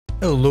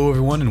Hello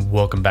everyone and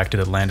welcome back to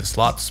the land of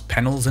slots,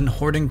 panels, and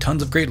hoarding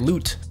tons of great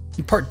loot.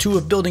 In part 2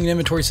 of building an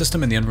inventory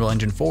system in the Unreal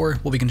Engine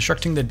 4, we'll be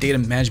constructing the data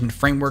management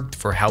framework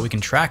for how we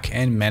can track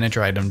and manage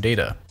our item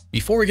data.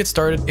 Before we get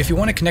started, if you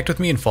want to connect with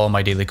me and follow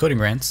my daily coding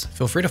rants,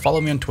 feel free to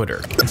follow me on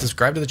Twitter and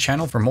subscribe to the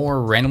channel for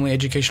more randomly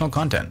educational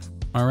content.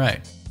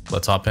 Alright,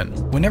 let's hop in.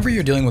 Whenever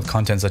you're dealing with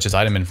content such as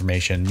item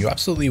information, you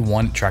absolutely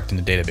want it tracked in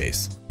a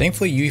database.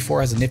 Thankfully,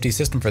 UE4 has a nifty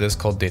system for this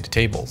called data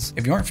tables.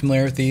 If you aren't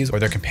familiar with these or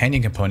their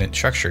companion component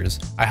structures,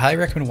 I highly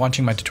recommend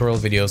watching my tutorial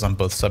videos on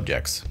both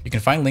subjects. You can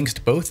find links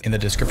to both in the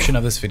description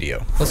of this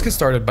video. Let's get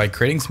started by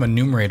creating some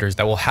enumerators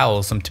that will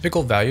house some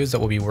typical values that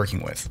we'll be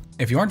working with.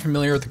 If you aren't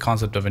familiar with the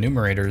concept of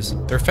enumerators,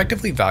 they're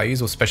effectively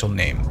values with special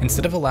name.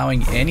 Instead of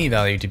allowing any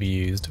value to be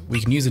used,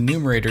 we can use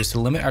enumerators to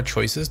limit our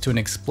choices to an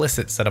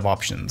explicit set of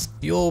options.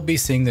 You'll be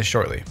seeing this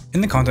shortly. In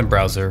the content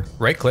browser,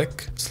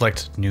 right-click,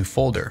 select New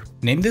Folder.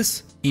 Name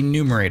this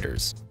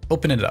Enumerators.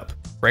 Open it up.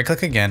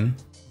 Right-click again,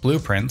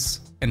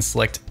 Blueprints, and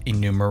select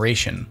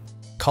Enumeration.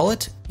 Call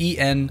it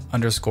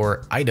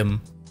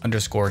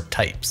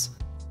en_item_types.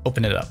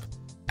 Open it up.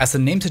 As the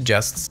name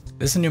suggests,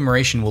 this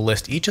enumeration will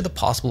list each of the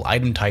possible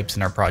item types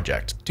in our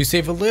project. To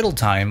save a little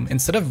time,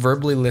 instead of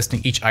verbally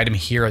listing each item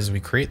here as we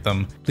create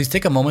them, please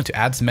take a moment to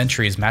add some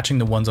entries matching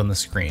the ones on the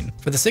screen.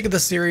 For the sake of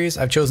this series,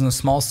 I've chosen a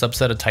small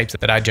subset of types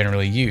that I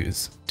generally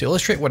use. To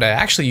illustrate what I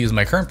actually use in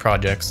my current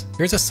projects,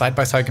 here's a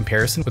side-by-side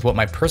comparison with what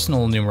my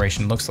personal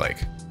enumeration looks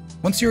like.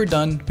 Once you are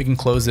done, we can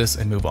close this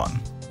and move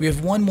on. We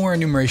have one more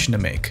enumeration to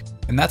make,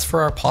 and that's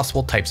for our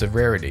possible types of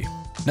rarity.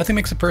 Nothing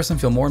makes a person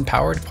feel more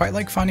empowered quite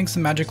like finding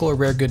some magical or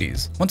rare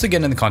goodies. Once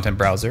again in the content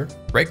browser,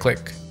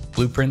 right-click,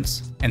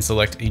 Blueprints, and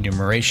select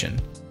Enumeration.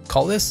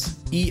 Call this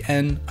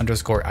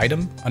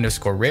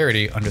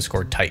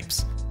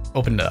en_item_rarity_types.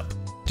 Open it up.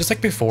 Just like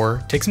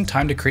before, take some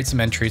time to create some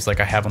entries like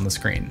I have on the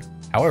screen.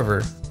 However,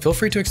 feel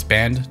free to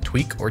expand,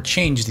 tweak, or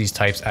change these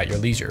types at your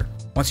leisure.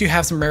 Once you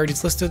have some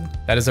rarities listed,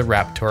 that is a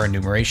wrap to our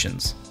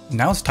enumerations.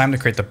 Now it's time to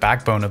create the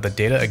backbone of the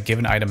data a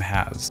given item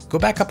has. Go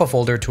back up a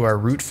folder to our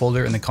root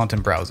folder in the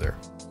content browser.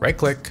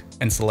 Right-click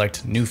and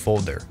select New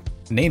Folder.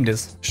 Named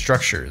as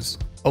Structures.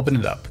 Open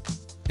it up.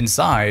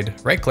 Inside,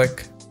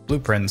 right-click,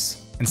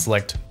 Blueprints, and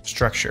select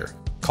Structure.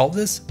 Call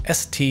this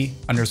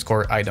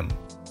st_item.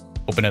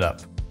 Open it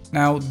up.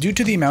 Now, due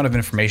to the amount of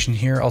information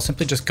here, I'll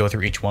simply just go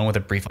through each one with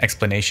a brief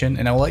explanation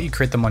and I will let you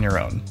create them on your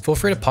own. Feel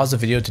free to pause the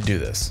video to do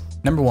this.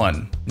 Number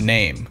 1.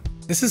 Name.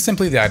 This is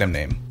simply the item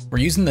name. We're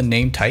using the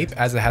name type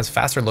as it has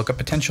faster lookup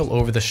potential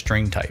over the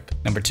string type.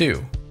 Number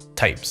 2.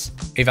 Types.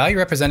 A value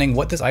representing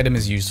what this item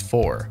is used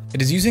for.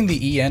 It is using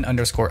the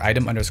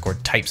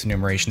en_item_types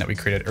enumeration that we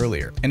created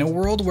earlier. In a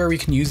world where we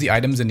can use the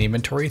items in the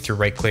inventory through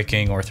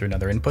right-clicking or through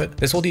another input,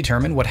 this will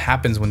determine what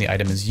happens when the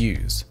item is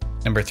used.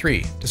 Number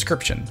 3.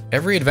 Description.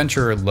 Every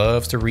adventurer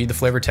loves to read the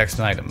flavor text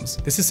in items.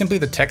 This is simply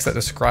the text that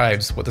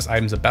describes what this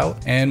item is about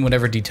and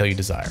whatever detail you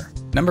desire.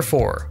 Number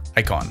 4.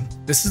 Icon.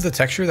 This is the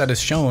texture that is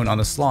shown on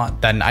the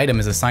slot that an item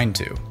is assigned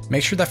to.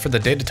 Make sure that for the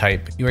data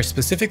type, you are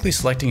specifically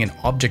selecting an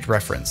object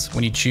reference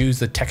when you choose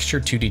the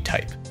texture 2D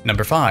type.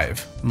 Number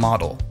 5.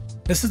 Model.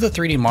 This is the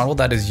 3D model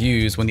that is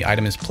used when the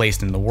item is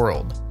placed in the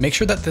world. Make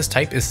sure that this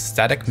type is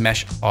static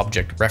mesh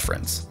object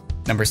reference.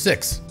 Number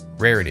 6.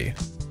 Rarity.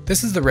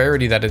 This is the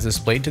rarity that is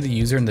displayed to the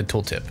user in the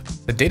tooltip.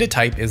 The data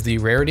type is the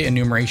rarity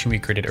enumeration we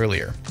created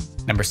earlier.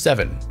 Number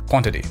 7.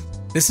 Quantity.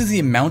 This is the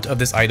amount of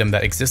this item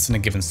that exists in a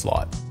given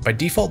slot. By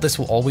default, this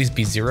will always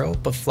be 0,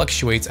 but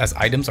fluctuates as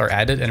items are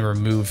added and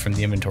removed from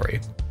the inventory.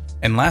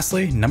 And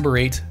lastly, number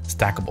 8.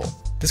 Stackable.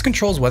 This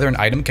controls whether an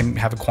item can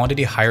have a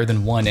quantity higher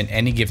than 1 in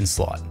any given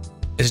slot.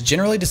 It's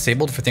generally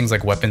disabled for things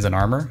like weapons and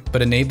armor,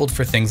 but enabled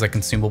for things like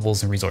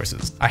consumables and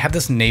resources. I have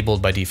this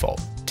enabled by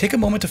default. Take a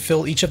moment to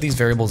fill each of these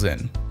variables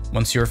in.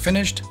 Once you are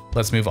finished,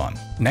 let's move on.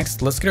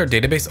 Next, let's get our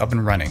database up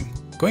and running.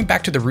 Going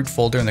back to the root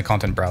folder in the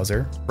content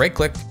browser,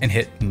 right-click and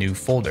hit New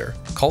Folder.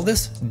 Call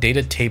this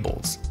Data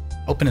Tables.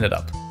 Open it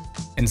up.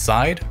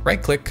 Inside,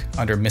 right-click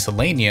under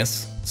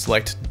Miscellaneous,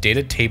 select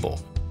Data Table.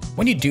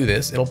 When you do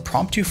this, it'll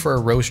prompt you for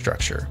a row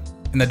structure.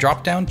 In the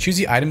dropdown, choose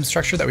the item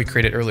structure that we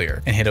created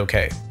earlier and hit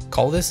OK.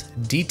 Call this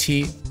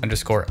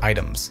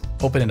DT_items.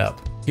 Open it up.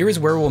 Here is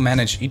where we'll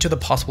manage each of the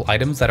possible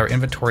items that our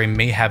inventory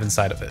may have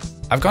inside of it.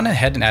 I've gone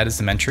ahead and added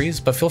some entries,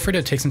 but feel free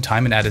to take some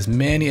time and add as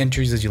many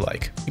entries as you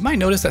like. You might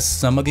notice that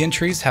some of the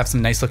entries have some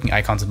nice looking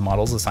icons and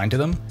models assigned to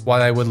them.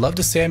 While I would love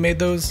to say I made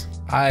those,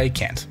 I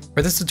can't.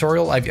 For this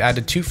tutorial, I've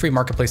added 2 free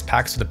marketplace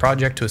packs to the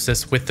project to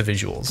assist with the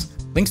visuals.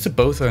 Links to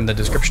both are in the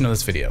description of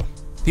this video.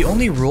 The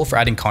only rule for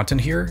adding content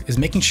here is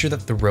making sure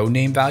that the row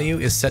name value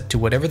is set to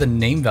whatever the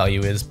name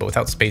value is, but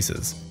without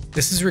spaces.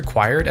 This is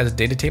required as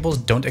data tables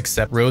don't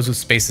accept rows with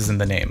spaces in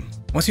the name.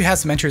 Once you have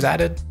some entries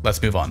added,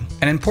 let's move on.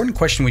 An important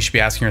question we should be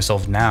asking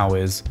ourselves now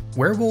is,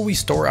 where will we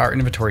store our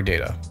inventory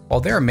data? While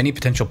there are many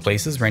potential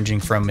places ranging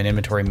from an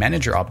inventory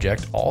manager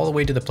object all the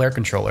way to the player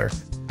controller,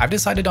 I've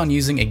decided on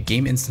using a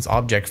game instance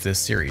object for this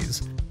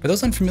series. For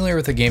those unfamiliar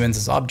with the game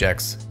instance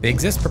objects, they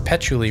exist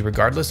perpetually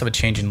regardless of a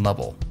change in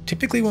level.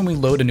 Typically when we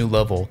load a new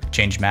level,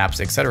 change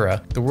maps,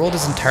 etc., the world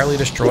is entirely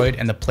destroyed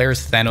and the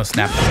player's Thanos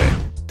snapped away.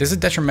 This is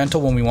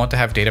detrimental when we want to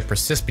have data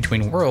persist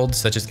between worlds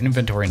such as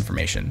inventory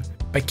information.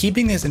 By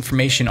keeping this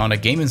information on a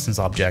game instance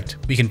object,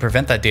 we can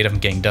prevent that data from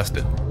getting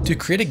dusted. To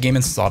create a game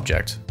instance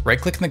object,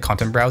 right-click in the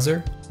content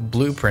browser,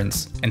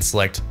 Blueprints, and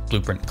select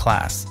Blueprint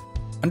Class.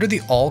 Under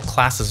the All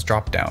Classes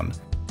dropdown,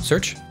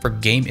 search for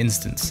Game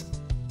Instance.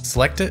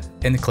 Select it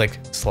and click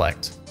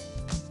Select.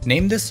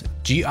 Name this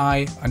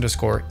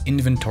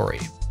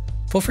GI_inventory.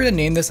 Feel free to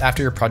name this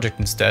after your project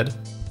instead.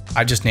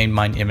 I just named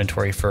mine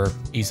inventory for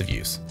ease of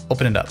use.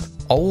 Open it up.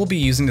 All we'll be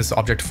using this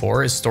object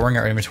for is storing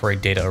our inventory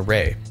data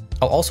array.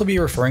 I'll also be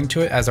referring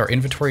to it as our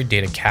inventory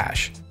data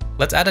cache.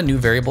 Let's add a new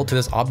variable to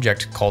this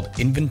object called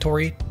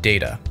inventory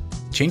data.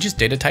 Change its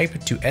data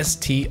type to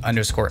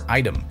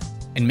st_item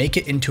and make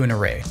it into an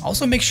array.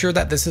 Also make sure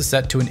that this is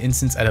set to an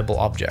instance editable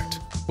object.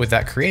 With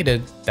that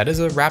created, that is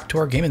a wrap to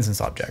our game instance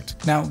object.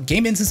 Now,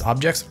 game instance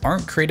objects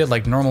aren't created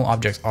like normal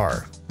objects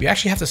are. We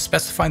actually have to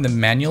specify them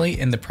manually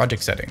in the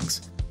project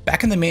settings.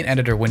 Back in the main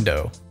editor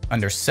window,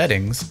 under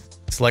Settings,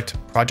 select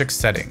Project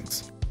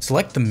Settings.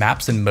 Select the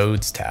Maps and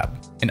Modes tab,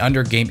 and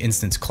under Game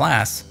Instance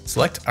Class,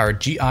 select our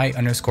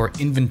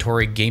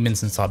GI_inventory game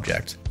instance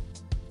object.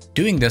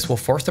 Doing this will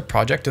force the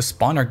project to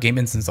spawn our game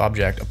instance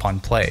object upon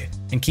play,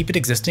 and keep it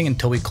existing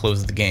until we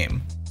close the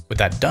game. With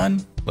that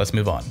done, let's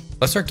move on.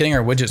 Let's start getting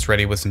our widgets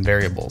ready with some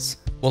variables.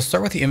 We'll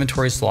start with the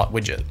inventory slot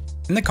widget.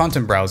 In the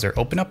content browser,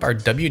 open up our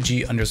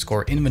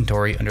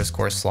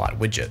wg_inventory_slot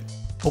widget.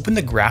 Open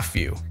the graph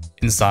view.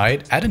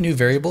 Inside, add a new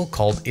variable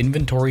called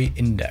inventory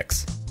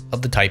index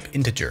of the type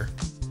integer.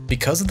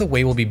 Because of the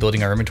way we'll be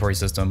building our inventory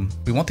system,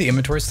 we want the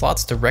inventory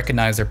slots to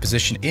recognize their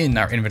position in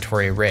our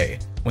inventory array.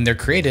 When they're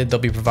created,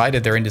 they'll be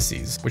provided their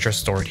indices, which are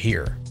stored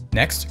here.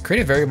 Next, create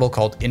a variable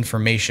called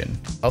information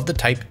of the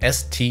type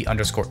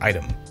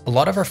st_item. A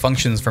lot of our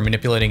functions for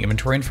manipulating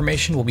inventory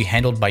information will be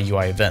handled by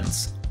UI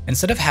events.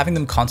 Instead of having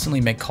them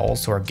constantly make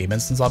calls to our game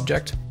instance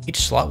object,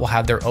 each slot will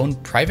have their own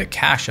private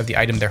cache of the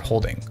item they're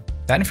holding.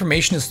 That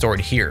information is stored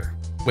here.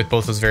 With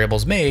both those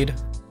variables made,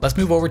 let's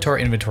move over to our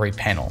inventory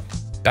panel.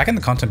 Back in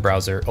the content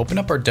browser, open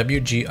up our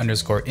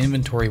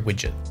wg_inventory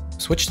widget.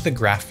 Switch to the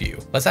graph view.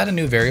 Let's add a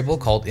new variable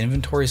called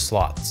inventory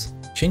slots.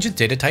 Change its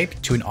data type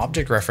to an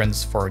object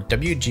reference for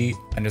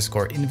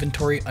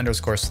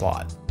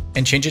wg_inventory_slot,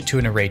 and change it to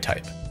an array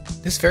type.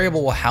 This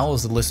variable will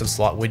house the list of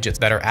slot widgets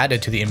that are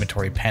added to the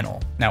inventory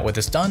panel. Now with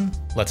this done,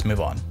 let's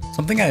move on.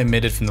 Something I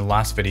omitted from the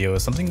last video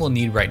is something we'll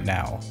need right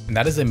now, and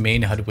that is a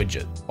main HUD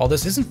widget. While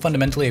this isn't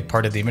fundamentally a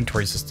part of the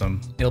inventory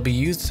system, it'll be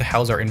used to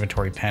house our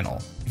inventory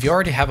panel. If you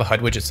already have a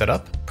HUD widget set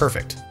up,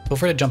 perfect. Feel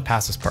free to jump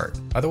past this part.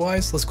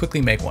 Otherwise, let's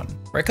quickly make one.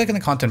 Right-click in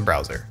the content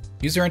browser,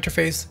 user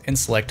interface, and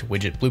select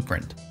widget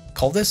blueprint.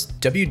 Call this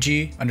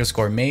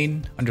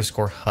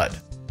wg_main_HUD.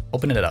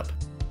 Open it up.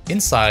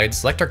 Inside,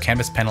 select our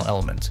canvas panel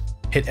element.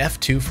 Hit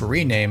F2 for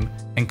rename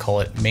and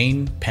call it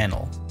main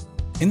panel.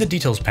 In the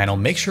details panel,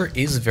 make sure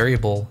is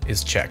variable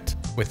is checked.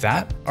 With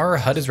that, our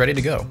HUD is ready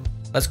to go.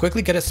 Let's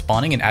quickly get it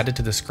spawning and added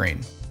to the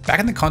screen. Back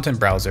in the content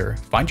browser,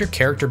 find your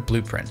character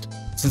blueprint.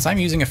 Since I'm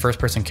using a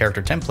first-person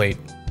character template,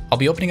 I'll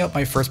be opening up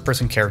my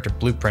first-person character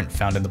blueprint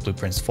found in the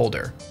blueprints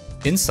folder.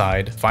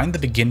 Inside, find the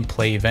begin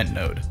play event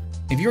node.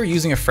 If you are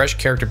using a fresh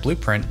character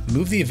blueprint,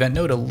 move the event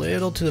node a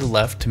little to the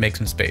left to make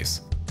some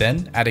space.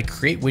 Then add a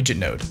create widget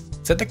node.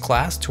 Set the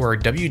class to our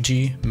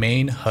wg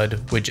main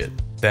HUD widget.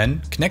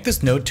 Then connect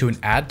this node to an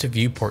add to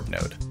viewport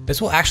node.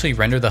 This will actually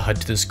render the HUD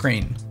to the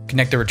screen.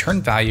 Connect the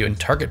return value and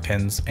target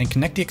pins and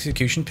connect the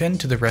execution pin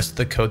to the rest of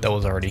the code that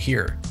was already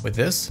here. With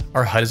this,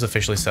 our HUD is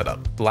officially set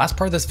up. The last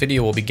part of this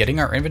video will be getting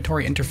our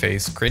inventory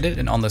interface created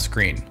and on the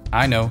screen.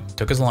 I know,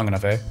 took us long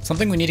enough, eh?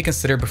 Something we need to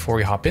consider before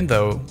we hop in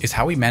though is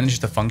how we manage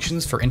the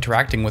functions for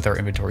interacting with our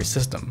inventory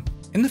system.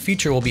 In the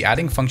future, we'll be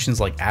adding functions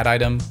like add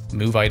item,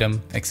 move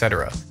item,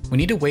 etc. We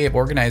need a way of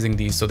organizing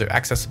these so they're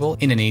accessible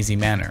in an easy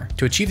manner.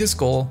 To achieve this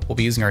goal, we'll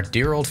be using our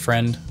dear old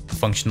friend, the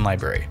function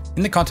library.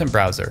 In the content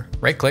browser,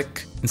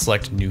 right-click and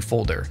select New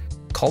Folder.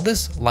 Call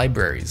this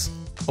Libraries.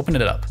 Open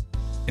it up.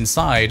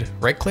 Inside,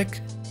 right-click,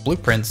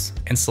 Blueprints,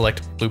 and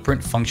select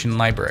Blueprint Function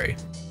Library.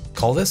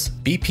 Call this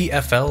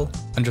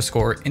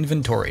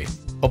BPFL_inventory.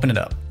 Open it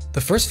up. The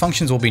first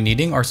functions we'll be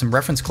needing are some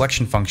reference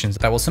collection functions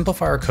that will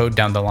simplify our code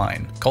down the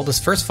line. Call this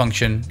first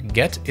function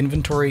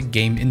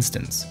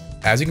getInventoryGameInstance.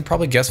 As you can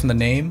probably guess from the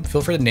name,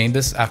 feel free to name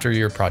this after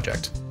your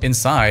project.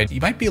 Inside,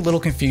 you might be a little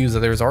confused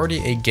that there's already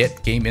a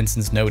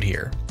getGameInstance node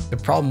here. The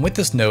problem with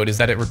this node is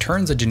that it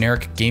returns a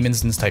generic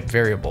GameInstance type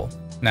variable.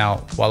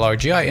 Now, while our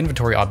GI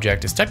inventory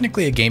object is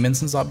technically a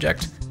GameInstance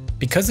object,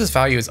 because this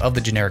value is of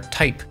the generic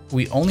type,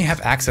 we only have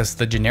access to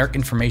the generic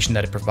information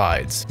that it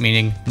provides,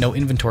 meaning no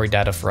inventory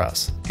data for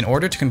us. In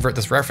order to convert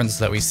this reference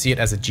so that we see it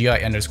as a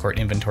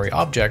GI_inventory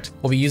object,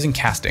 we'll be using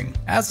casting.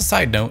 As a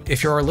side note,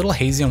 if you're a little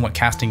hazy on what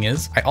casting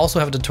is, I also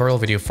have a tutorial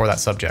video for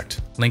that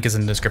subject. Link is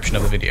in the description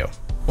of the video.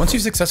 Once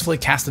you've successfully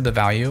casted the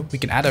value, we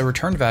can add a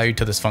return value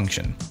to this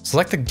function.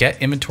 Select the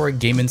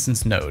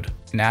getInventoryGameInstance node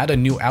and add a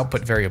new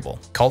output variable.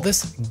 Call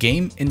this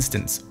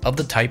GameInstance of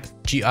the type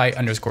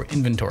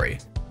GI_inventory.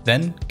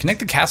 Then,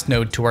 connect the cast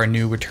node to our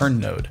new return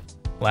node.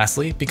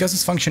 Lastly, because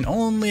this function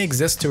only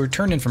exists to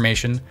return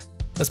information,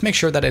 let's make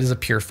sure that it is a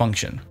pure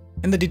function.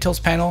 In the details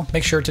panel,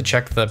 make sure to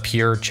check the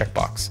pure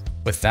checkbox.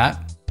 With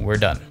that, we're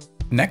done.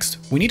 Next,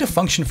 we need a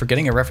function for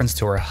getting a reference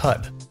to our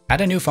HUD. Add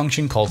a new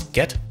function called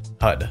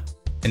getHUD.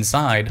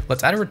 Inside,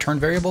 let's add a return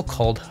variable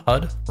called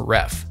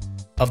HUDRef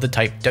of the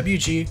type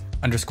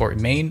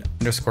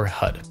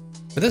wg_main_HUD.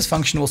 For this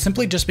function, we'll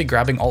simply just be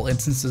grabbing all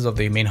instances of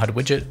the main HUD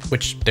widget,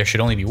 which there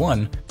should only be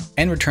one,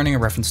 and returning a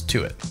reference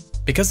to it.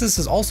 Because this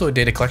is also a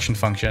data collection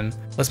function,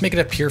 let's make it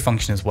a pure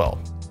function as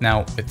well. Now,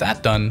 with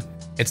that done,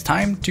 it's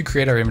time to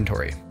create our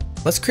inventory.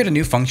 Let's create a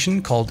new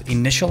function called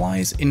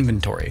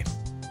initializeInventory.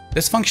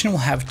 This function will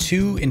have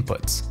two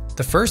inputs.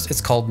 The first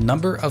is called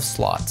number of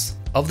slots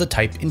of the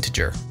type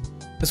integer.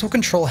 This will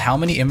control how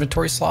many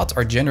inventory slots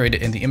are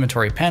generated in the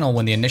inventory panel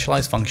when the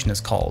initialize function is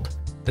called.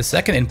 The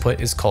second input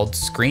is called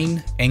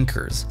screen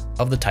anchors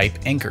of the type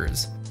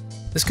anchors.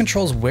 This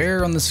controls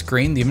where on the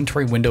screen the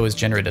inventory window is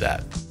generated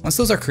at. Once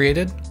those are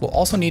created, we'll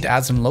also need to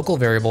add some local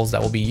variables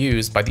that will be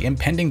used by the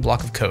impending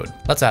block of code.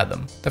 Let's add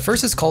them. The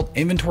first is called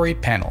inventory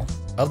panel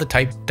of the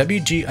type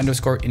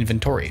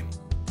wg_inventory.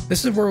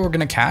 This is where we're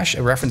going to cache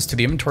a reference to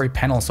the inventory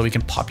panel so we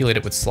can populate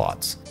it with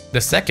slots. The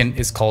second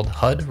is called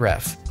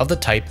HUDRef of the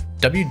type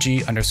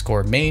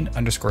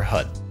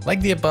wg_main_HUD.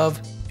 Like the above,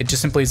 it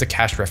just simply is a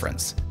cache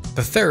reference.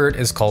 The third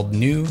is called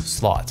new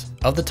slot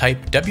of the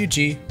type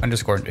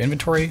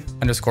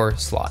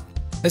wg_inventory_slot.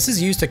 This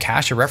is used to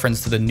cache a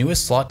reference to the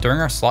newest slot during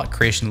our slot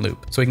creation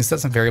loop, so we can set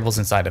some variables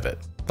inside of it.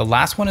 The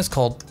last one is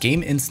called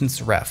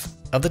GameInstanceRef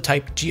of the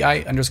type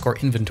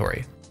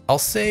gi_inventory. I'll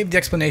save the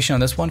explanation on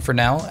this one for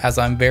now, as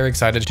I'm very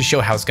excited to show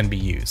how it's going to be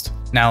used.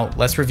 Now,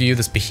 let's review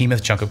this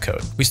behemoth chunk of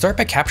code. We start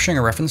by capturing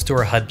a reference to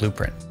our HUD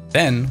blueprint.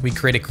 Then, we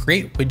create a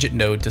create widget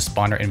node to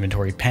spawn our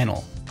inventory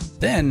panel.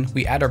 Then,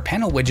 we add our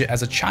panel widget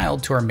as a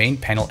child to our main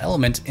panel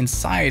element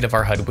inside of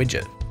our HUD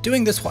widget.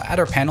 Doing this will add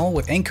our panel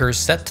with anchors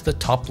set to the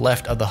top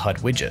left of the HUD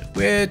widget,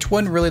 which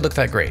wouldn't really look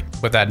that great.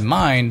 With that in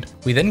mind,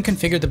 we then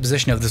configure the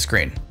position of the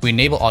screen. We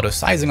enable auto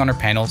sizing on our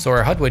panel so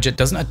our HUD widget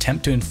doesn't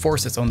attempt to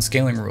enforce its own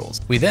scaling rules.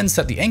 We then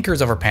set the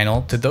anchors of our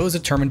panel to those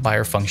determined by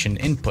our function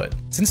input.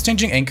 Since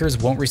changing anchors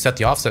won't reset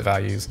the offset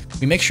values,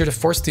 we make sure to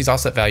force these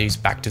offset values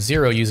back to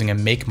 0 using a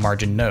make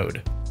margin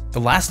node. The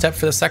last step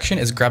for this section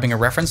is grabbing a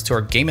reference to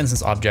our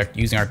GameInstance object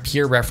using our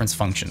peerReference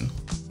function.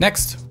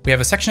 Next, we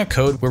have a section of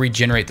code where we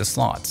generate the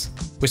slots.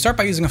 We start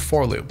by using a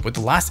for loop, with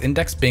the last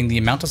index being the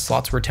amount of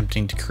slots we're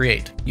attempting to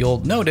create. You'll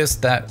notice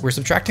that we're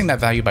subtracting that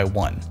value by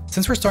 1.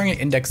 Since we're starting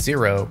at index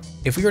 0,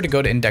 if we were to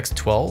go to index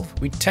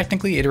 12, we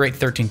technically iterate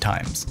 13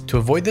 times. To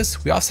avoid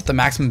this, we offset the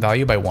maximum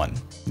value by 1.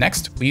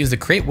 Next, we use the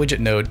create widget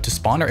node to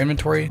spawn our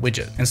inventory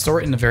widget and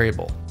store it in a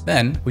variable.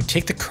 Then, we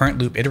take the current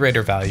loop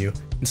iterator value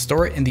and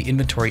store it in the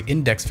inventory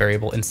index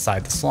variable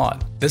inside the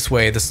slot. This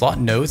way, the slot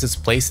knows its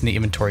place in the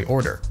inventory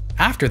order.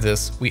 After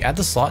this, we add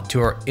the slot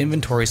to our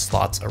inventory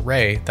slots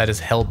array that is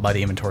held by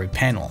the inventory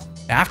panel.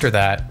 After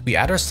that, we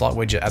add our slot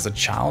widget as a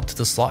child to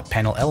the slot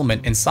panel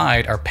element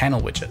inside our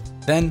panel widget.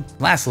 Then,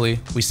 lastly,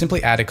 we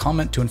simply add a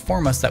comment to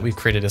inform us that we've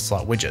created a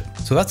slot widget.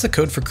 So that's the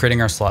code for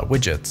creating our slot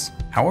widgets.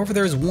 However,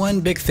 there's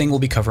one big thing we'll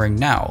be covering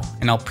now,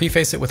 and I'll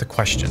preface it with a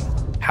question.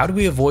 How do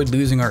we avoid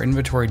losing our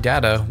inventory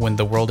data when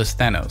the world is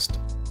Thanos?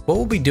 What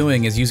we'll be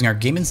doing is using our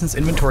GameInstance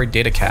inventory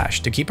data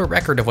cache to keep a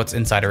record of what's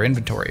inside our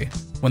inventory.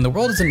 When the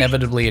world is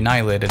inevitably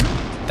annihilated,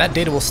 that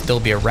data will still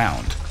be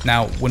around.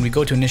 Now, when we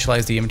go to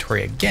initialize the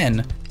inventory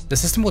again, the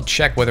system will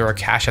check whether our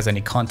cache has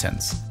any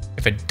contents.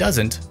 If it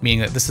doesn't,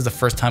 meaning that this is the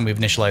first time we've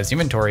initialized the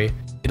inventory,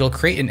 it'll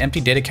create an empty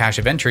data cache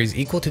of entries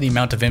equal to the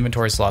amount of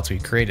inventory slots we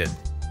created.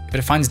 If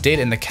it finds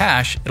data in the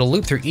cache, it'll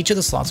loop through each of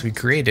the slots we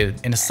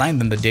created and assign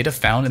them the data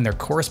found in their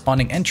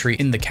corresponding entry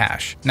in the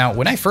cache. Now,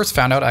 when I first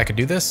found out I could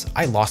do this,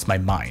 I lost my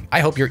mind.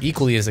 I hope you're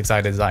equally as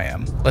excited as I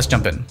am. Let's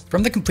jump in.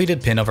 From the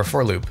completed pin of our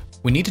for loop,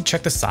 we need to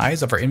check the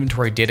size of our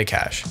inventory data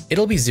cache.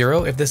 It'll be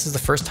 0 if this is the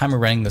first time we're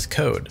running this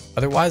code,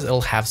 otherwise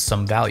it'll have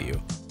some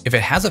value. If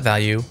it has a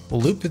value,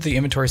 we'll loop through the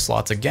inventory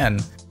slots again,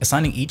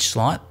 assigning each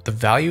slot the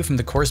value from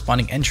the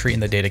corresponding entry in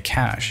the data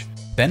cache.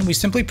 Then we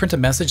simply print a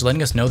message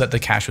letting us know that the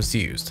cache was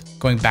used.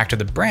 Going back to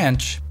the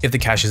branch, if the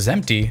cache is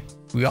empty,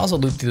 we also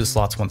loop through the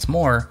slots once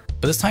more,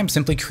 but this time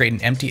simply create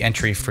an empty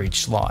entry for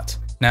each slot.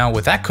 Now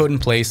with that code in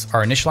place,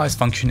 our initialize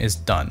function is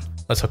done.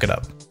 Let's hook it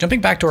up.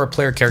 Jumping back to our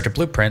player character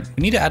blueprint,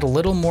 we need to add a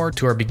little more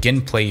to our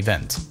begin play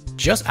event.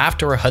 Just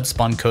after our HUD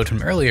spawn code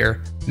from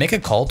earlier, make a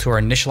call to our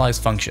initialize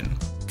function.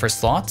 For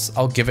slots,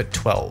 I'll give it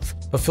 12,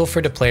 but feel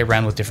free to play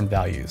around with different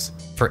values.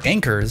 For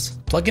anchors,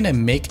 plug in a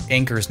make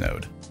anchors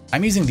node.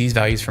 I'm using these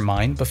values for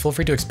mine, but feel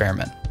free to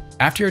experiment.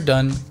 After you're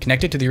done,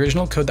 connect it to the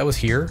original code that was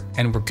here,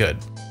 and we're good.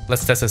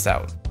 Let's test this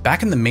out.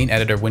 Back in the main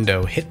editor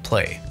window, hit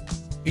play.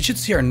 You should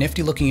see our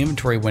nifty looking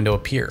inventory window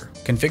appear,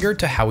 configured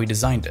to how we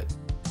designed it.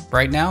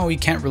 Right now, we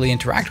can't really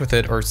interact with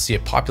it or see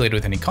it populated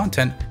with any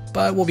content,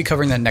 but we'll be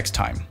covering that next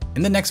time.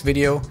 In the next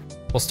video,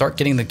 we'll start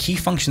getting the key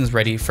functions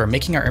ready for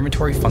making our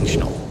inventory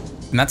functional.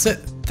 And that's it.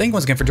 Thank you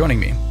once again for joining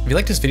me. If you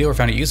liked this video or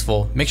found it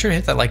useful, make sure to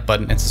hit that like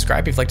button and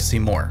subscribe if you'd like to see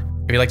more.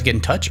 If you'd like to get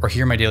in touch or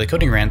hear my daily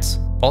coding rants,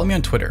 follow me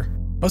on Twitter.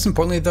 Most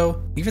importantly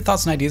though, leave your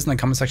thoughts and ideas in the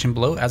comment section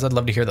below as I'd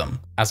love to hear them.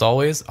 As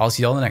always, I'll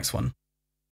see y'all in the next one.